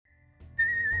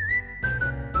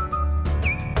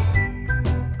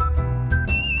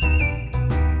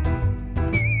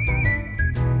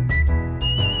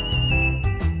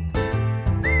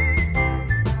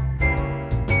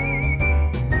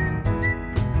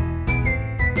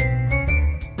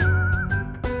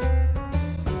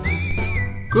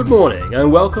Good morning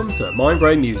and welcome to Mind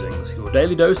Brain Musings, your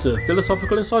daily dose of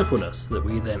philosophical insightfulness that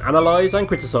we then analyse and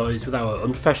criticise with our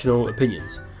unprofessional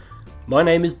opinions. My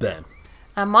name is Ben.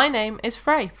 And my name is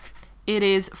Frey. It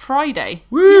is Friday.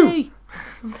 Woo! Yay!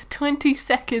 The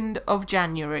 22nd of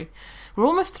January. We're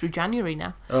almost through January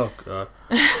now. Oh god.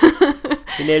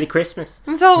 It's nearly Christmas.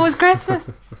 It's almost Christmas.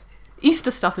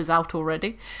 Easter stuff is out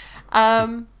already.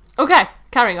 Okay,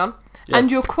 carrying on. Yeah.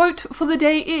 And your quote for the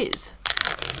day is...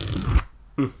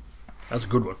 That's a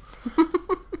good one.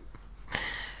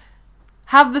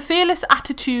 Have the fearless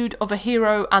attitude of a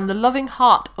hero and the loving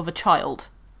heart of a child.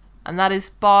 And that is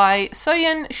by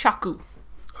Soyen Shaku.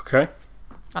 Okay.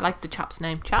 I like the chap's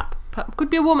name. Chap? Could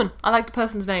be a woman. I like the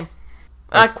person's name.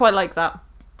 I quite like that.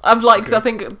 Okay. I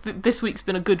think this week's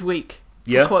been a good week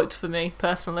for Yeah. quotes for me,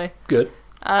 personally. Good.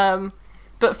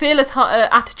 But fearless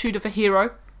attitude of a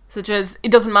hero, such as,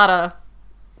 it doesn't matter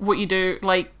what you do,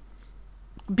 like,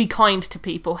 be kind to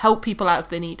people, help people out if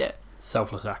they need it.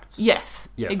 Selfless acts. Yes,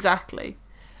 Yeah. exactly.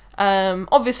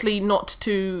 Obviously not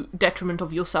to detriment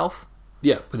of yourself,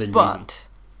 Yeah, within reason. but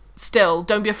still,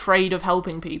 don't be afraid of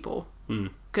helping people.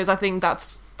 Because I think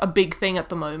that's a big thing at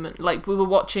the moment. Like, we were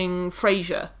watching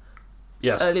Frasier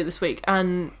Yes. earlier this week,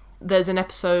 and there's an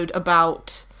episode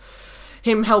about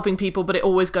him helping people, but it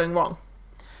always going wrong.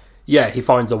 Yeah, he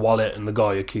finds a wallet and the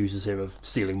guy accuses him of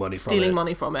stealing money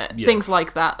From it. Yeah. Things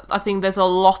like that. I think there's a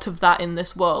lot of that in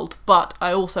this world, but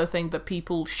I also think that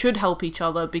people should help each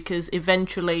other because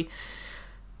eventually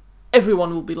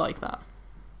everyone will be like that.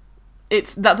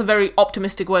 That's a very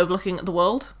optimistic way of looking at the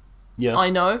world. Yeah.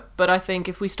 I know, but I think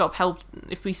if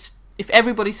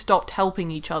everybody stopped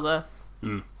helping each other,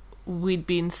 we'd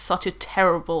be in such a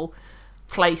terrible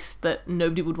place that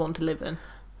nobody would want to live in.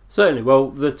 Certainly. Well,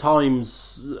 the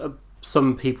times,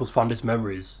 some people's fondest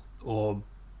memories, or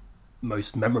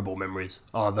most memorable memories,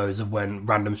 are those of when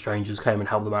random strangers came and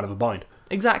helped them out of a bind.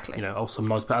 Exactly. You know, oh, some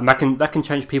nice, and that can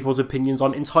change people's opinions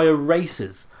on entire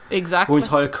races Exactly. or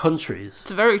entire countries.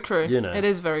 It's very true. You know. It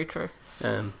is very true.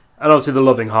 And obviously, the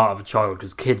loving heart of a child,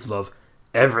 because kids love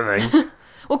everything.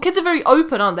 Well, kids are very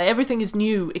open, aren't they? Everything is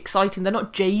new, exciting. They're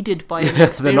not jaded by any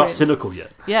experience. They're not cynical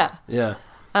yet. Yeah. Yeah,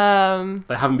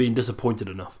 they haven't been disappointed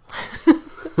enough.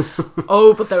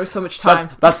 Oh, but there is so much time.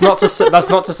 That's not to say, that's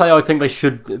not to say I think they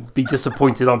should be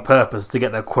disappointed on purpose to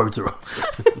get their quota up.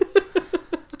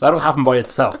 That'll happen by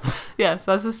itself. Yes,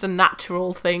 that's just a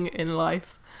natural thing in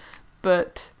life.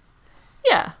 But,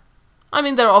 yeah. I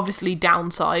mean, there are obviously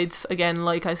downsides. Again,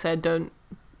 like I said, don't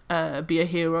be a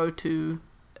hero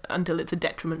until it's a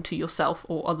detriment to yourself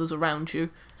or others around you.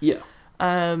 Yeah.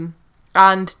 And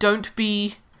don't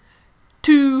be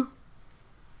too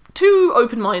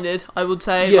open-minded, I would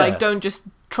say. Yeah. Like, don't just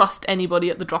trust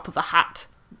anybody at the drop of a hat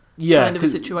Yeah, kind of a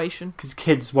situation. because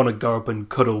kids want to go up and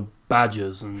cuddle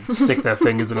badgers and stick their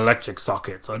fingers in electric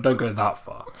sockets, so don't go that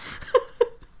far.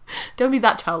 Don't be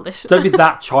that childish. Don't be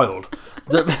that child.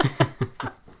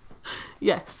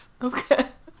 Yes. Okay.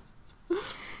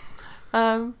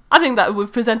 I think that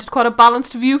we've presented quite a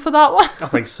balanced view for that one. I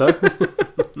think so.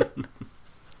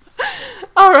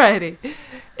 Alrighty.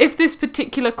 If this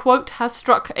particular quote has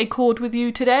struck a chord with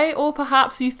you today, or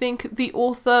perhaps you think the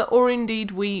author or indeed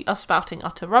we are spouting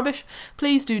utter rubbish,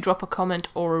 please do drop a comment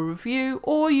or a review,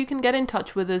 or you can get in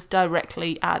touch with us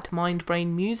directly at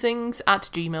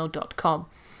mindbrainmusings@gmail.com.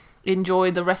 Enjoy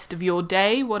the rest of your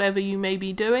day, whatever you may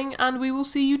be doing, and we will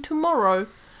see you tomorrow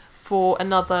for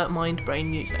another Mind Brain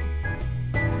Musing.